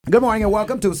Good morning and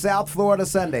welcome to South Florida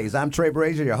Sundays. I'm Trey,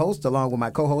 your host, along with my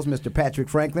co-host, Mr. Patrick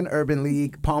Franklin, Urban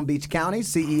League, Palm Beach County,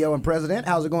 CEO and President.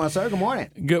 How's it going, sir? Good morning.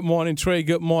 Good morning, Trey.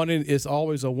 Good morning. It's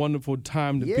always a wonderful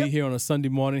time to be here on a Sunday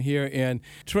morning here. And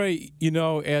Trey, you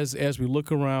know, as we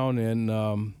look around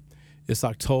and it's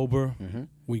October,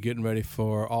 we're getting ready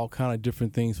for all kind of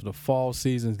different things for the fall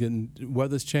season.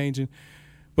 Weather's changing.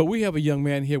 But we have a young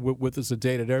man here with us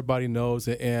today that everybody knows,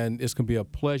 and it's going to be a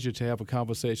pleasure to have a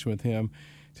conversation with him.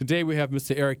 Today we have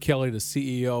Mr. Eric Kelly, the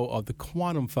CEO of the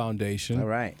Quantum Foundation. All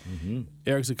right.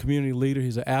 Eric's a community leader.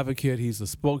 He's an advocate. He's a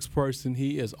spokesperson.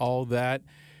 He is all that.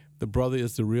 The brother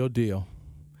is the real deal.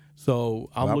 So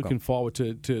I'm looking forward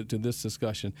to this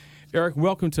discussion. Eric,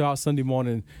 welcome to our Sunday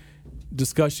morning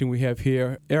discussion we have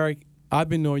here. Eric, I've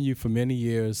been knowing you for many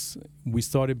years. We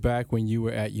started back when you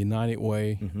were at United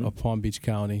Way of Palm Beach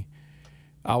County.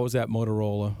 I was at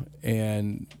Motorola,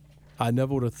 and I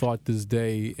never would have thought this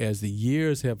day, as the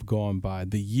years have gone by.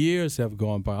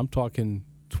 I'm talking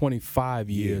 25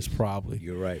 years probably.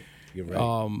 You're right.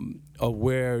 Of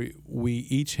where we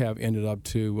each have ended up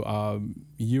to.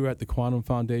 You're at the Quantum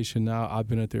Foundation now. I've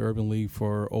been at the Urban League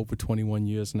for over 21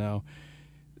 years now.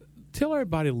 Tell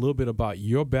everybody a little bit about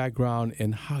your background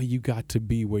and how you got to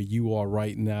be where you are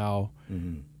right now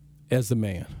as a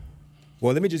man.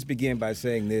 Well, let me just begin by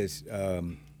saying this.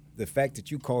 The fact that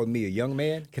you called me a young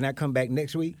man, can I come back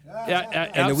next week?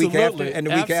 Yeah, and the week after? And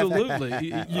the week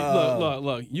absolutely.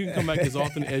 Look, you can come back as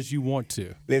often as you want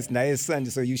to. Listen, now it's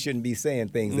Sunday, so you shouldn't be saying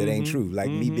things that ain't true,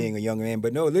 like me being a young man.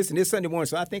 But no, listen, it's Sunday morning,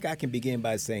 so I think I can begin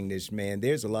by saying this, man.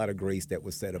 There's a lot of grace that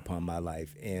was set upon my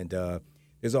life, and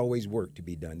there's always work to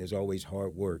be done. There's always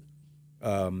hard work,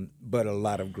 but a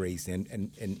lot of grace.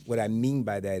 And what I mean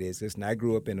by that is, listen, I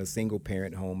grew up in a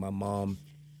single-parent home. My mom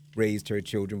raised her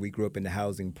children. We grew up in the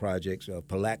housing projects of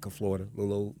Palatka, Florida,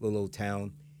 little old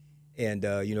town. And,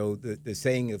 you know, the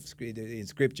saying in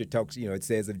Scripture talks, you know, it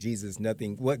says of Jesus,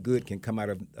 what good can come out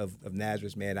of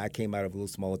Nazareth, man? I came out of a little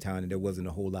small town, and there wasn't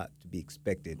a whole lot to be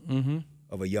expected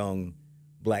of a young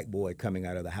black boy coming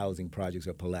out of the housing projects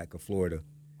of Palatka, Florida.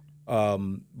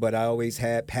 But I always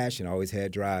had passion. I always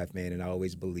had drive, man, and I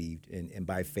always believed. And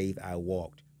by faith, I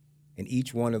walked. And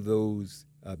each one of those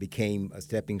became a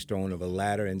stepping stone of a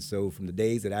ladder. And so from the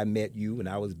days that I met you and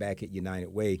I was back at United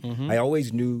Way, I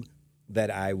always knew that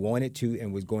I wanted to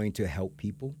and was going to help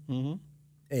people.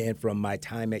 And from my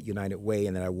time at United Way,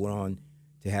 and then I went on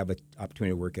to have an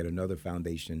opportunity to work at another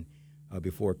foundation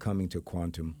before coming to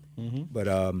Quantum. But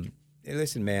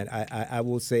listen, man, I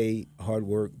will say hard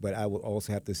work, but I will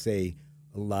also have to say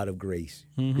a lot of grace,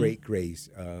 great grace,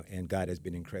 and God has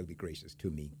been incredibly gracious to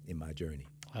me in my journey.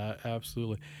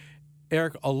 Absolutely.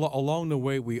 Eric, along the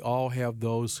way, we all have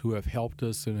those who have helped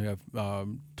us and have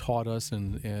taught us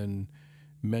and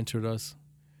mentored us.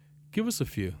 Give us a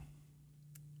few.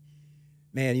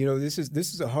 Man, you know, this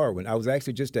is a hard one. I was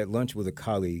actually just at lunch with a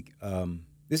colleague.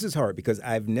 This is hard because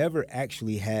I've never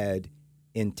actually had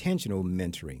intentional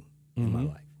mentoring in my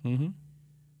life.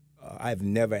 I've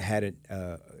never had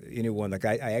anyone like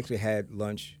I actually had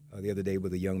lunch the other day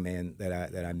with a young man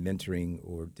that I'm mentoring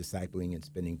or discipling and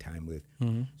spending time with.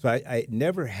 So I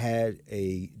never had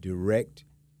a direct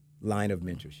line of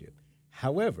mentorship.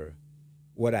 However,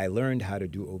 what I learned how to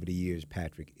do over the years,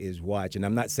 Patrick, is watch, and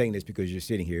I'm not saying this because you're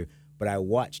sitting here, but I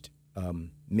watched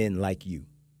men like you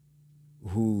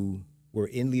who were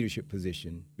in leadership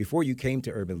position before you came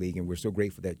to Urban League, and we're so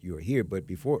grateful that you are here, but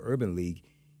before Urban League,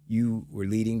 you were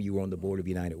leading, you were on the board of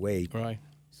United Way. Right.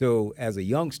 So as a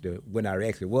youngster, when I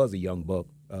actually was a young buck,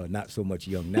 not so much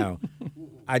young now,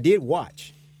 I did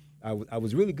watch. I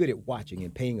was really good at watching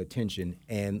and paying attention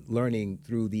and learning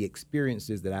through the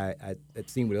experiences that I had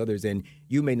seen with others. And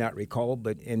you may not recall,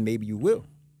 and maybe you will.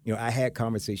 You know, I had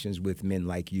conversations with men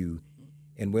like you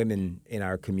and women in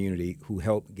our community who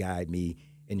helped guide me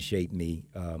and shape me.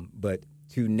 But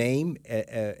to name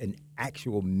an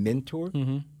actual mentor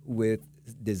with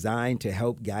design to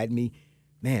help guide me,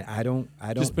 man, I don't.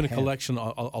 Just been a collection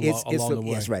along the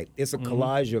way. That's right. It's a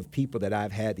collage of people that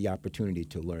I've had the opportunity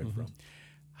to learn from.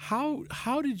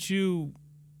 How did you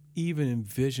even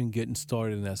envision getting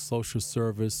started in that social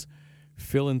service,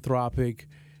 philanthropic,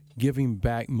 giving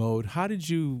back mode? How did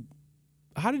you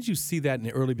see that in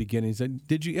the early beginnings? And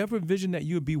did you ever envision that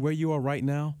you would be where you are right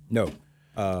now? No.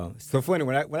 So funny,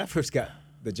 when I first got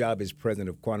the job as president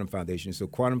of Quantum Foundation, so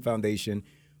Quantum Foundation,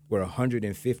 we're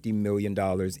 $150 million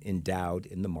endowed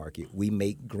in the market. We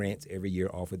make grants every year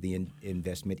off of the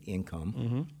investment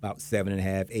income, about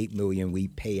 $7.5–8 million we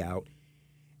pay out.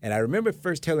 And I remember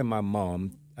first telling my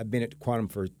mom, I've been at Quantum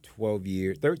for 12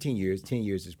 years, 13 years, 10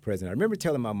 years as president. I remember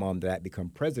telling my mom that I'd become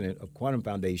president of Quantum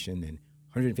Foundation and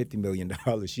 $150 million.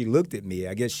 She looked at me.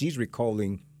 I guess she's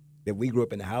recalling that we grew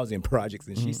up in the housing projects,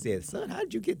 and she said, son, how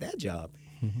did you get that job?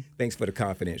 Thanks for the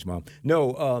confidence, Mom.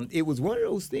 No, it was one of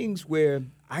those things where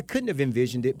I couldn't have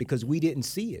envisioned it because we didn't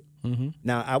see it.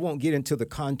 Now, I won't get into the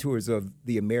contours of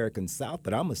the American South,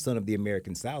 but I'm a son of the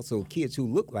American South, so kids who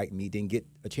look like me didn't get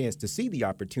a chance to see the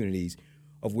opportunities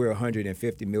of where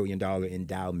 $150 million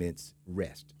endowments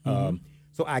rest.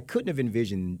 So I couldn't have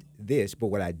envisioned this, but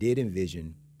what I did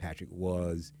envision, Patrick,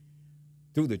 was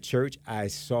through the church, I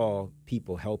saw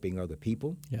people helping other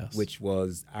people, which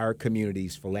was our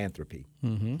community's philanthropy.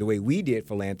 The way we did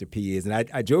philanthropy is, and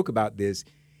I joke about this,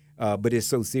 but it's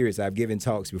so serious. I've given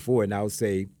talks before, and I'll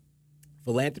say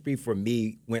philanthropy for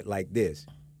me went like this.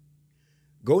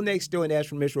 Go next door and ask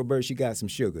for Miss Roberta, she got some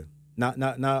sugar. Not,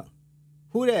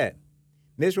 who that?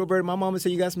 Miss Roberta, my mama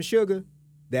said you got some sugar.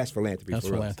 That's philanthropy for us.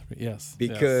 That's philanthropy, yes.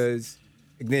 Because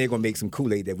then they're going to make some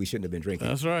Kool-Aid that we shouldn't have been drinking.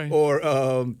 That's right. Or,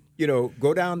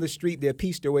 go down the street, they're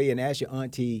pieced away, and ask your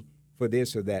auntie for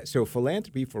this or that. So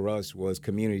philanthropy for us was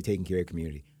community, taking care of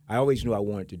community. I always knew I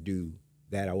wanted to do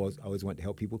that. I always wanted to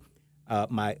help people.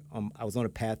 I was on a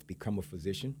path to become a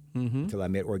physician until I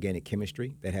met organic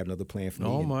chemistry. That had another plan for me.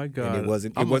 Oh, my God. And it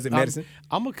wasn't medicine.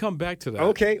 I'm going to come back to that.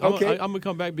 Okay. I'm going to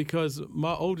come back because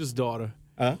my oldest daughter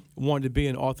wanted to be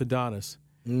an orthodontist.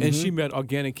 And she met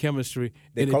organic chemistry,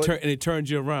 and it turned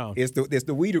you around. It's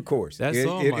the weeder course.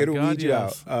 It'll weed you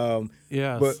out.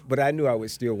 Yes. But I knew I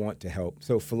would still want to help.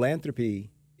 So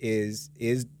philanthropy is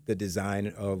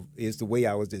the way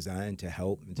I was designed to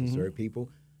help and to serve people.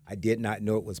 I did not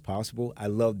know it was possible. I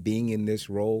love being in this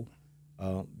role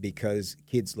because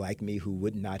kids like me who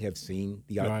would not have seen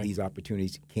these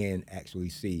opportunities can actually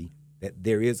see that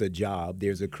there is a job,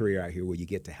 there's a career out here where you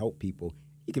get to help people.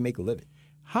 You can make a living.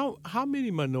 How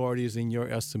many minorities, in your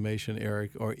estimation,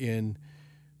 Eric, are in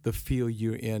the field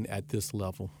you're in at this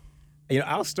level?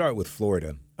 I'll start with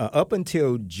Florida. Up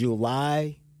until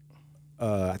July,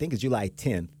 I think it's July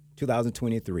 10th,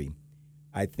 2023,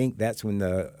 I think that's when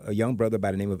a young brother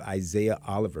by the name of Isaiah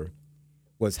Oliver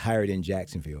was hired in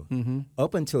Jacksonville.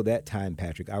 Up until that time,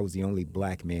 Patrick, I was the only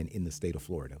black man in the state of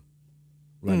Florida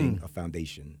running a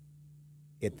foundation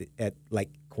at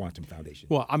Quantum Foundation.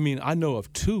 Well, I know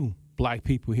of 2 black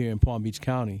people here in Palm Beach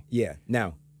County. Yeah.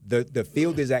 Now, the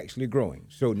field is actually growing.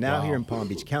 So now here in Palm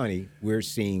Beach County, we're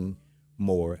seeing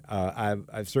more.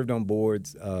 I've served on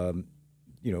boards,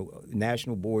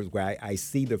 national boards where I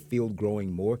see the field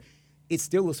growing more. It's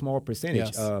still a small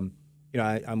percentage. Yes.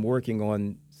 I'm working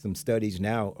on some studies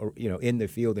now, in the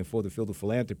field and for the field of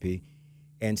philanthropy,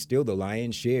 and still the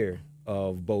lion's share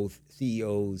of both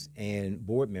CEOs and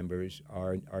board members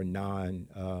are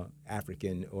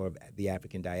non-African or the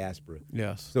African diaspora.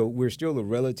 Yes. So we're still a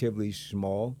relatively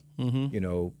small,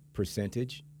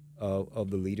 percentage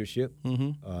of the leadership.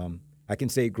 I can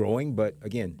say growing, but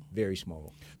again, very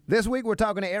small. This week, we're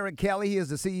talking to Eric Kelly. He is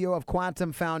the CEO of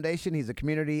Quantum Foundation. He's a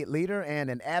community leader and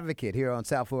an advocate here on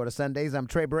South Florida Sundays. I'm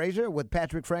Trey Brazier with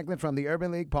Patrick Franklin from the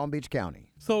Urban League, Palm Beach County.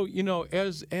 So,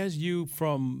 as you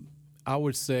from, I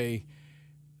would say,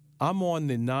 I'm on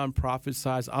the nonprofit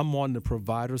side. I'm on the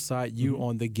provider side. You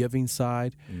on the giving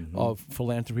side of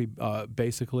philanthropy,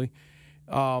 basically.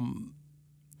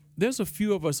 There's a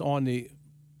few of us on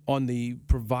the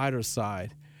provider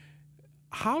side.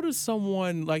 How does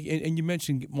someone, and you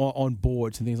mentioned on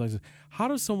boards and things like this, how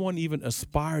does someone even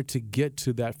aspire to get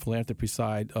to that philanthropy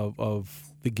side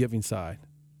of the giving side?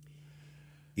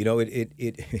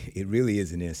 It really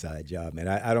is an inside job, man.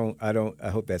 I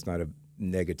hope that's not a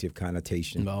negative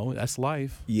connotation. No, that's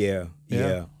life. Yeah.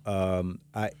 I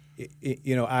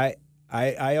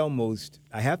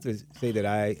have to say that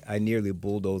I nearly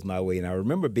bulldozed my way, and I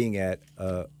remember being at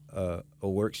a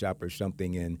workshop or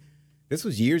something, and this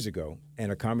was years ago,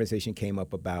 and a conversation came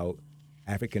up about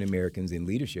African Americans in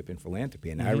leadership and philanthropy,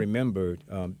 and I remember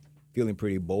feeling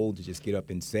pretty bold to just get up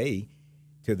and say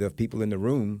to the people in the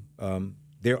room,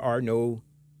 there are no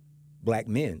black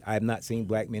men. I have not seen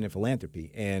black men in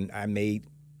philanthropy, and I made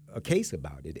a case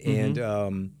about it.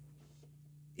 And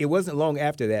it wasn't long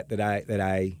after that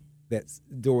that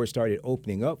doors started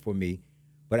opening up for me.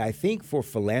 But I think for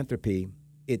philanthropy,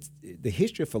 the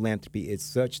history of philanthropy is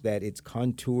such that it's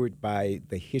contoured by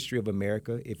the history of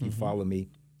America, if you follow me.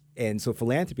 And so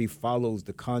philanthropy follows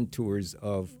the contours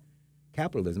of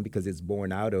capitalism because it's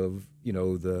born out of,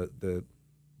 the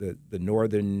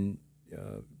northern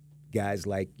guys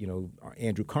like,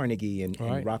 Andrew Carnegie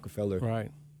and Rockefeller.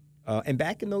 Right. And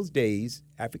back in those days,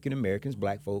 African Americans,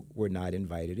 black folk, were not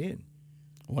invited in.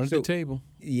 At the table.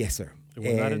 Yes, sir. We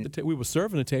were not at the table. We were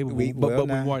serving the table, but we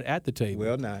weren't at the table.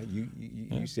 Well, now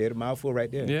you said a mouthful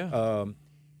right there. Yeah.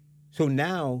 So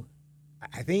now,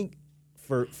 I think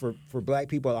for Black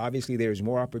people, obviously there's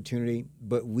more opportunity,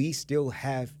 but we still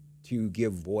have to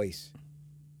give voice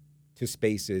to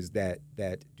spaces that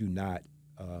do not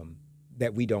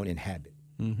that we don't inhabit.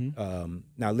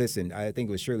 Now, listen, I think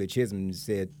it was Shirley Chisholm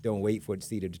said, "Don't wait for the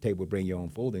seat at the table, bring your own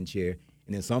folding chair."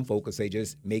 And then some folk will say,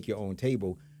 "Just make your own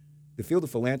table." The field of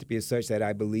philanthropy is such that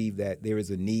I believe that there is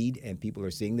a need, and people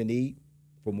are seeing the need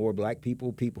for more Black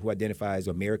people who identify as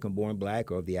American-born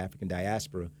Black or of the African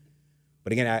diaspora.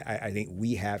 But again, I think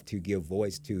we have to give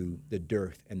voice to the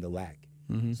dearth and the lack.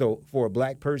 So for a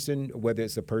Black person, whether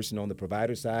it's a person on the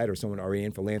provider side or someone already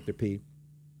in philanthropy,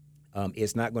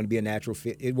 it's not going to be a natural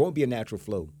fit. It won't be a natural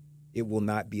flow. It will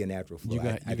not be a natural flow. You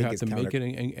have to make it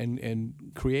and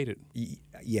create it.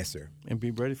 Yes, sir. And be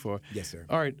ready for it. Yes, sir.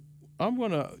 All right.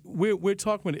 We're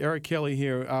talking with Eric Kelly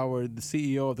here, the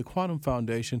CEO of the Quantum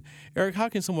Foundation. Eric, how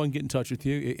can someone get in touch with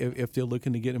you if they're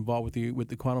looking to get involved with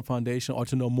the Quantum Foundation or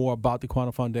to know more about the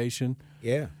Quantum Foundation?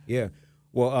 Yeah.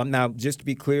 Well, now just to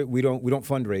be clear, we don't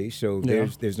fundraise, so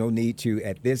there's no need to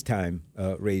at this time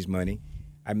raise money.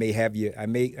 I may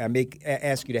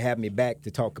ask you to have me back to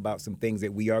talk about some things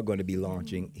that we are going to be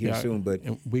launching here soon. But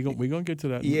we're gonna get to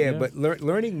that. Yeah, but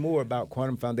learning more about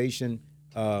Quantum Foundation,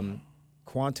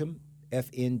 Quantum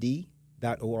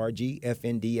FND.org,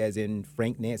 FND as in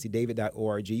Frank Nancy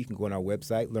David.org. You can go on our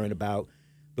website, learn about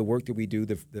the work that we do,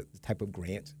 the type of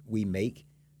grants we make,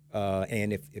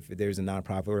 and if there's a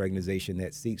nonprofit organization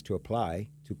that seeks to apply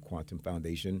to Quantum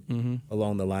Foundation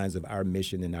along the lines of our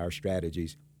mission and our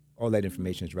strategies. All that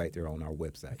information is right there on our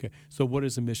website. Okay. So what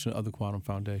is the mission of the Quantum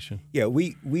Foundation? Yeah,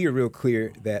 we are real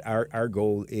clear that our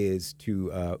goal is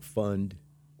to fund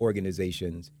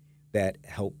organizations that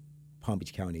help Palm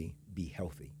Beach County be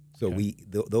healthy. So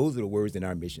those are the words in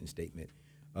our mission statement,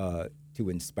 to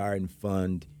inspire and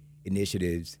fund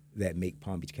initiatives that make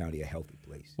Palm Beach County a healthy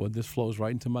place. Well, this flows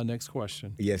right into my next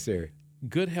question. Yes, sir.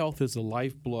 Good health is the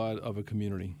lifeblood of a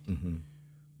community.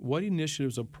 What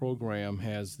initiatives or program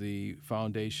has the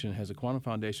Quantum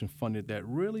Foundation funded that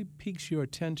really piques your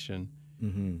attention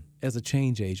as a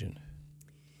change agent?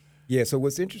 Yeah, so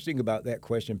what's interesting about that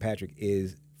question, Patrick,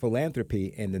 is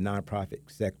philanthropy and the nonprofit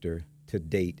sector to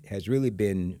date has really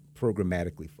been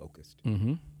programmatically focused,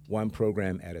 one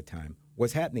program at a time.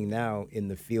 What's happening now in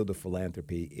the field of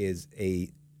philanthropy is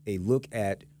a look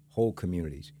at whole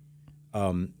communities.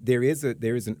 There is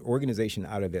an organization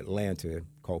out of Atlanta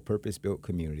called Purpose Built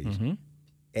Communities,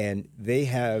 and they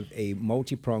have a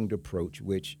multi-pronged approach,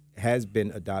 which has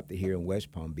been adopted here in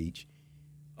West Palm Beach,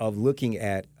 of looking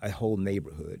at a whole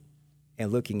neighborhood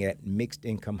and looking at mixed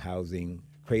income housing,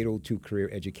 cradle to career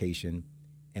education,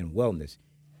 and wellness.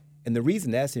 And the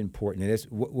reason that's important, and that's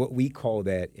what we call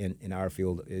that in our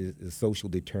field, is the social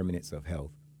determinants of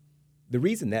health. The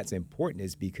reason that's important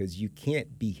is because you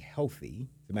can't be healthy.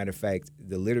 As a matter of fact,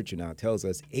 the literature now tells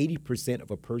us 80% of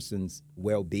a person's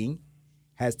well-being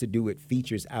has to do with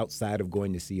features outside of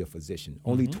going to see a physician.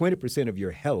 Only 20% of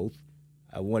your health,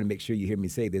 I want to make sure you hear me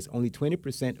say this, only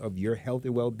 20% of your health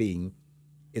and well-being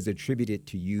is attributed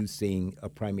to you seeing a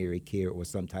primary care or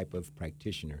some type of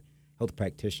health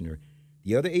practitioner.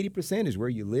 The other 80% is where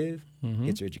you live,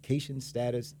 it's your education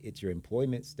status, it's your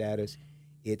employment status,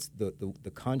 it's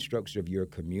the constructs of your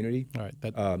community. All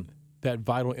right, that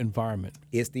vital environment.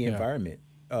 It's the environment.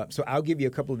 So I'll give you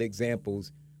a couple of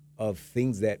examples of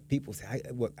things that people say,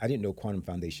 I didn't know Quantum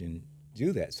Foundation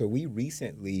do that. So we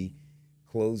recently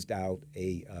closed out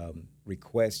a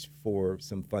request for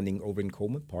some funding over in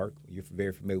Coleman Park. You're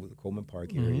very familiar with the Coleman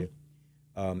Park area.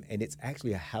 And it's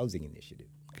actually a housing initiative.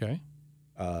 Okay.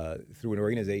 Through an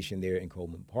organization there in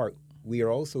Coleman Park. We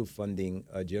are also funding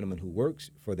a gentleman who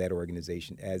works for that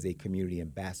organization as a community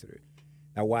ambassador.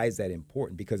 Now, why is that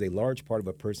important? Because a large part of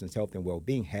a person's health and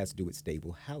well-being has to do with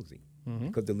stable housing.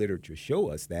 Because the literature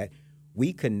shows us that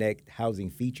we connect housing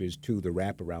features to the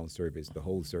wraparound service, the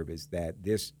whole service that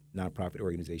this nonprofit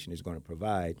organization is going to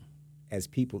provide as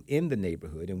people in the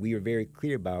neighborhood. And we are very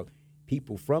clear about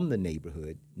people from the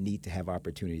neighborhood need to have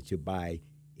opportunity to buy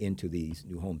into these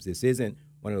new homes. This isn't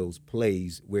one of those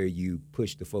plays where you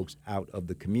push the folks out of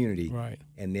the community,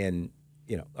 and then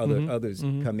others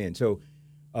come in. So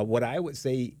what I would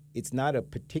say, it's not a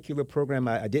particular program.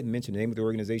 I didn't mention the name of the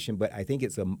organization, but I think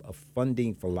it's a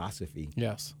funding philosophy.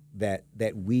 Yes, that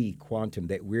we Quantum,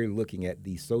 that we're looking at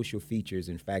the social features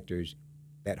and factors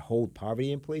that hold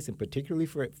poverty in place, and particularly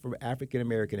for African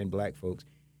American and Black folks,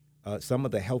 some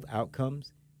of the health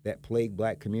outcomes that plague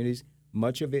Black communities.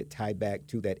 Much of it tied back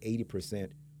to that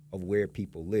 80% of where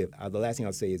people live. The last thing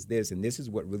I'll say is this, and this is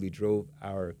what really drove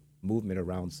our movement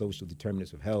around social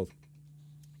determinants of health.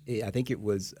 I think it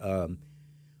was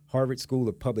Harvard School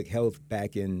of Public Health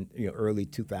back in early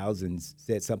 2000s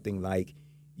said something like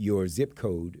your zip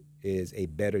code is a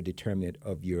better determinant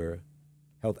of your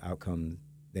health outcomes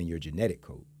than your genetic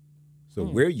code. So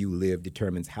where you live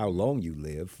determines how long you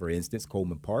live. For instance,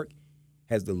 Coleman Park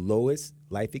has the lowest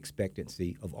life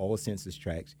expectancy of all census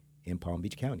tracts in Palm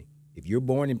Beach County. If you're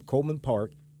born in Coleman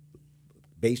Park,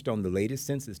 based on the latest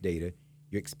census data,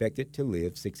 you're expected to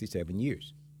live 67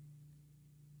 years.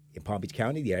 In Palm Beach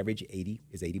County, the average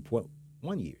is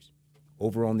 80.1 years.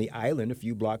 Over on the island, a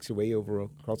few blocks away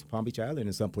across Palm Beach Island,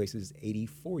 in some places,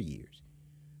 84 years.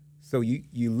 So you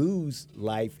lose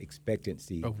life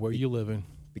expectancy of where you live in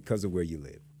because of where you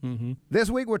live. Mm-hmm. This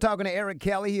week, we're talking to Eric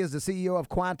Kelly. He is the CEO of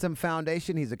Quantum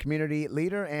Foundation. He's a community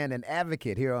leader and an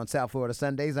advocate here on South Florida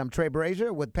Sundays. I'm Trey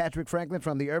Brazier with Patrick Franklin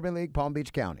from the Urban League, Palm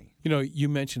Beach County. You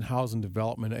mentioned housing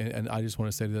development, and I just want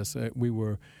to say this. We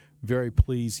were very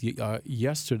pleased.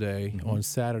 Yesterday, on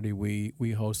Saturday, we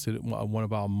hosted one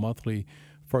of our monthly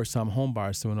first-time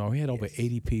homebuyer seminar. We had over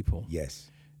 80 people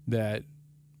that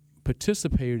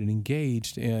participated and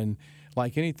engaged in,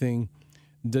 like anything,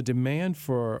 the demand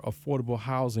for affordable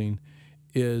housing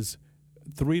is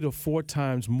 3 to 4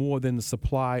 times more than the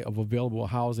supply of available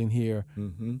housing here.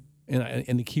 Mm-hmm.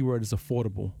 And the key word is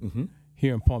affordable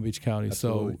here in Palm Beach County.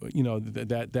 Absolutely.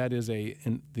 So, that is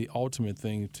the ultimate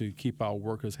thing to keep our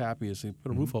workers happy is to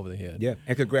put a roof over their head. Yeah,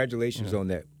 and congratulations on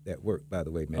that work, by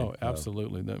the way, man. Oh,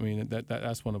 absolutely. I mean,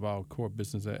 that's one of our core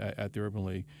business at the Urban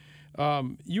League.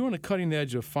 You're on the cutting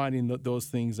edge of finding those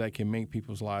things that can make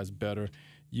people's lives better.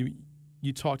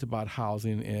 You talked about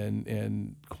housing,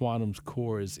 and Quantum's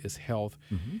core is health.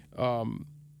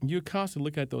 Mm-hmm. You constantly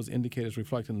look at those indicators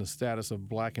reflecting the status of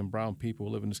Black and brown people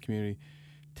who live in this community.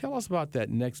 Tell us about that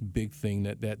next big thing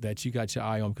that you got your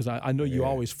eye on, because I know you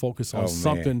always focus on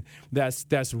something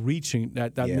that's reaching,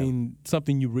 mean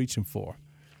something you're reaching for.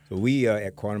 So we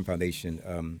at Quantum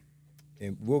Foundation,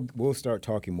 and we'll start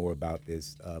talking more about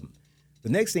this. The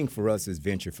next thing for us is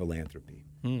venture philanthropy.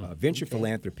 Venture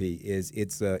philanthropy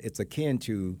it's akin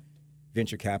to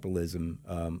venture capitalism,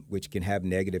 which can have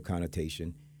negative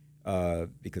connotation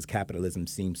because capitalism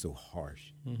seems so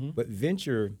harsh. Mm-hmm. But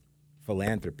venture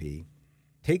philanthropy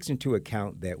takes into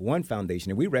account that one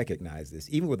foundation, and we recognize this,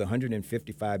 even with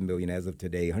 $155 million as of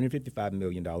today, $155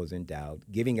 million endowed,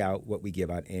 giving out what we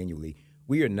give out annually,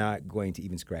 we are not going to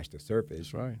even scratch the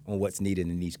surface on what's needed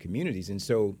in these communities. And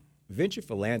so venture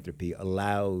philanthropy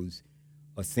allows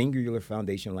a singular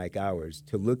foundation like ours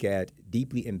to look at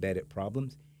deeply embedded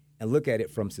problems and look at it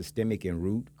from systemic and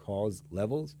root cause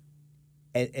levels,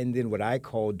 and then what I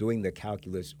call doing the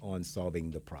calculus on solving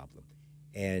the problem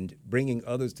and bringing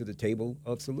others to the table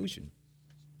of solution.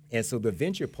 And so the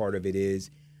venture part of it is,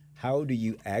 how do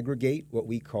you aggregate what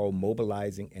we call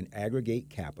mobilizing and aggregate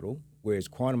capital, whereas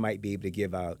Quantum might be able to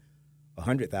give out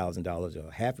 $100,000 or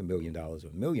 $500,000 or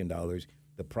 $1 million,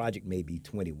 the project may be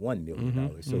 $21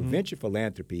 million. So venture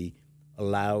philanthropy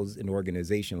allows an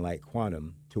organization like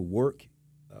Quantum to work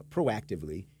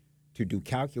proactively to do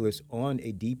calculus on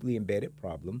a deeply embedded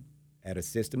problem at a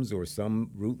systems or some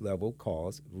root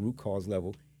cause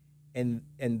level, and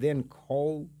then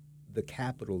call the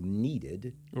capital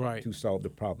needed to solve the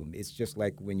problem. It's just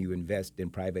like when you invest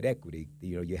in private equity,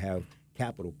 you have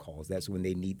capital calls. That's when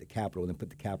they need the capital and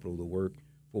put the capital to work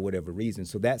for whatever reason.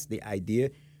 So that's the idea.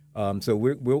 So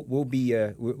we're going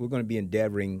to be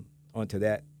endeavoring onto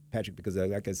that, Patrick, because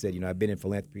like I said, I've been in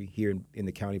philanthropy here in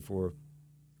the county for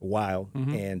a while,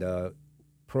 and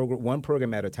one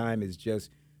program at a time is just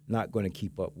not going to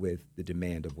keep up with the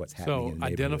demand of what's happening in the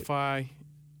neighborhood.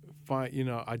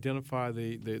 Identify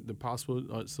the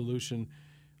possible solution,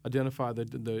 identify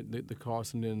the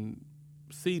cost, and then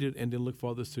seed it, and then look for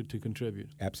others to contribute.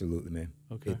 Absolutely, man.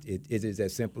 Okay. It is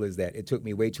as simple as that. It took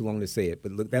me way too long to say it,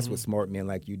 but look, that's what smart men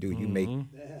like you do. You make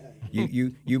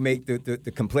you make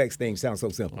the complex things sound so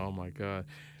simple. Oh my God.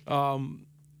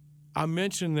 I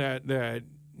mentioned that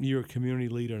you're a community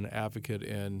leader and advocate,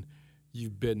 and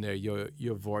you've been there.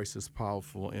 Your voice is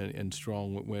powerful and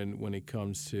strong when it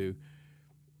comes to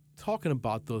talking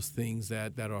about those things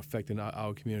that are affecting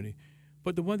our community.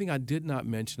 But the one thing I did not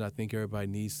mention, I think everybody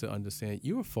needs to understand,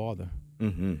 you're a father.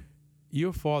 Mm-hmm.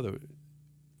 You're a father.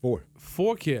 4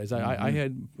 kids.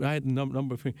 Mm-hmm. I had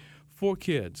number of 4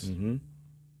 kids. Mm-hmm.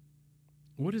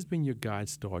 What has been your guide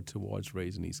star towards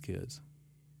raising these kids?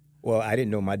 Well, I didn't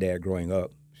know my dad growing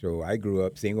up. So I grew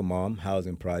up single mom,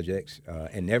 housing projects,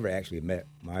 and never actually met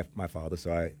my father.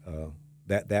 So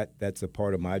that's a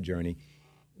part of my journey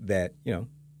that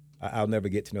I'll never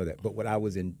get to know that. But what I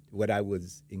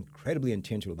was incredibly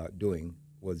intentional about doing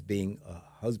was being a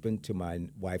husband to my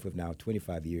wife of now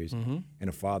 25 years and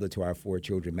a father to our 4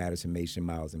 children, Madison, Mason,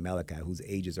 Miles, and Malachi, whose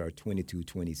ages are 22,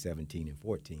 20, 17, and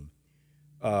 14.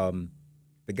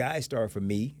 The guide star for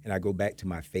me, and I go back to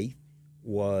my faith,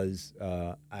 was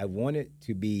I wanted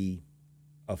to be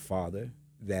a father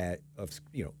of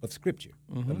Scripture,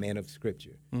 a man of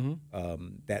Scripture.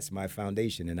 That's my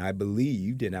foundation, and I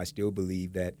believed, and I still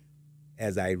believe that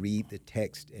as I read the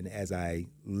text and as I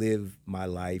live my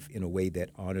life in a way that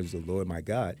honors the Lord my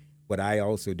God, what I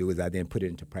also do is I then put it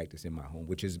into practice in my home,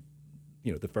 which is,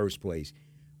 the first place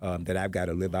that I've got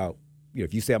to live out.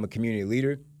 If you say I'm a community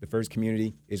leader, the first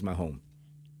community is my home.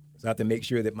 So I have to make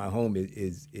sure that my home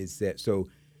is set. So,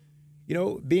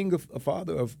 being a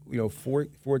father of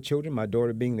 4 children, my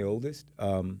daughter being the oldest,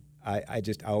 I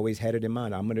always had it in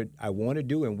mind. I want to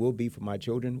do and will be for my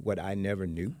children what I never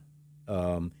knew.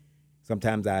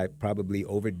 Sometimes I probably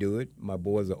overdo it. My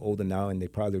boys are older now, and they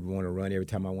probably want to run every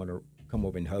time I want to come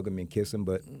over and hug them and kiss them,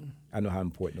 but I know how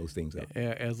important those things are.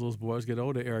 As those boys get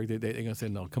older, Eric, they're going to say,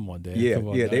 no, come on, Dad. Yeah, come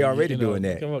on, yeah, Dad. they already doing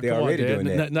that. They're already doing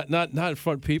that. Not in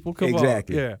front of people. Come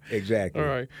exactly. on. Yeah. Exactly. All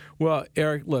right. Well,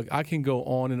 Eric, look, I can go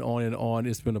on and on and on.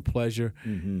 It's been a pleasure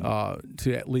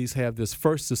to at least have this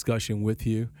first discussion with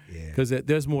you because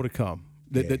there's more to come.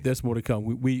 There's more to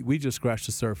come. We just scratched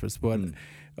the surface, but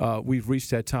we've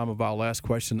reached that time of our last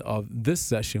question of this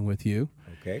session with you.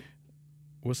 Okay.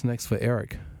 What's next for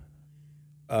Eric?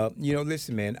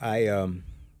 Listen, man,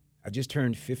 I just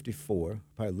turned 54.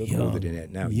 Probably a little older than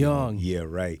that now. Young. Yeah,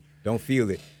 right. Don't feel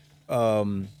it. I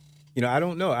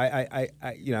don't know.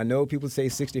 I know people say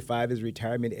 65 is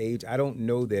retirement age. I don't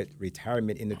know that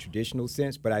retirement in the traditional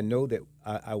sense, but I know that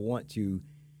I want to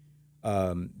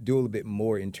do a little bit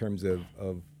more in terms of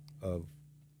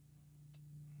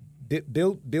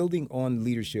building on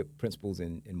leadership principles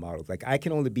and models. Like I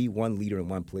can only be one leader in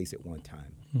one place at one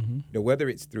time. Whether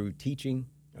it's through teaching,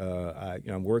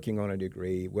 I'm working on a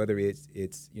degree. Whether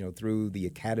it's through the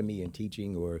academy and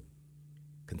teaching or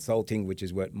consulting, which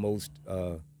is what most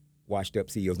washed up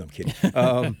CEOs. No, I'm kidding.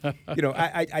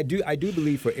 I do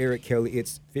believe for Eric Kelly,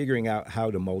 it's figuring out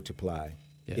how to multiply.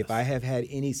 Yes. If I have had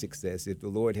any success, if the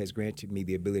Lord has granted me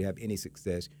the ability to have any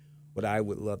success, what I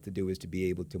would love to do is to be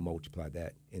able to multiply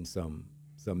that in some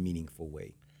meaningful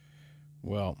way.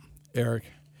 Well, Eric,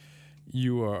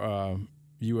 you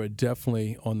are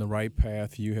definitely on the right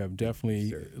path. You have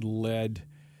definitely led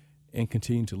and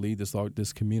continue to lead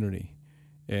this community,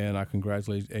 and I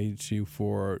congratulate you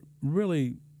for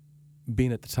really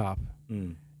being at the top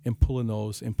and pulling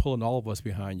all of us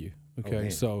behind you. Okay,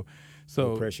 so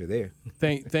no pressure there.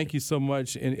 thank you so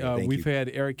much. And we've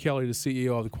had Eric Kelly, the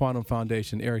CEO of the Quantum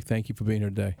Foundation. Eric, thank you for being here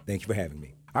today. Thank you for having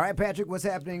me. All right, Patrick, what's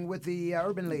happening with the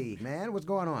Urban League, man? What's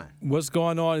going on? What's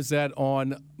going on is that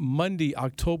on Monday,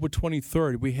 October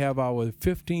 23rd, we have our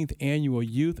 15th annual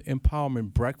Youth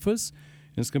Empowerment Breakfast.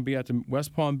 And it's going to be at the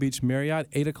West Palm Beach Marriott,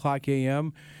 8 o'clock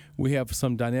a.m. We have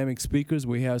some dynamic speakers.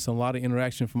 We have a lot of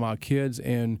interaction from our kids,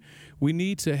 and we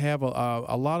need to have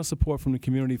a lot of support from the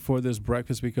community for this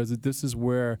breakfast because this is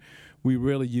where we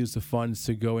really use the funds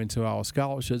to go into our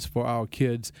scholarships for our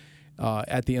kids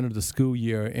at the end of the school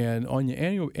year. And on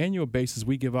your annual basis,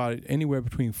 we give out anywhere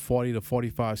between 40 to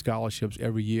 45 scholarships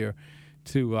every year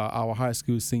to our high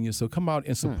school seniors. So come out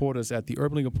and support us at the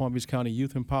Urban League of Palm Beach County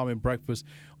Youth Empowerment Breakfast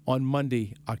on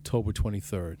Monday, October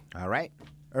 23rd. All right.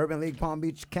 Urban League Palm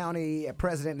Beach County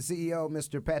President and CEO,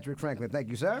 Mr. Patrick Franklin. Thank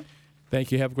you, sir.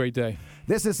 Thank you. Have a great day.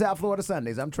 This is South Florida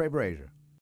Sundays. I'm Trey Brazier.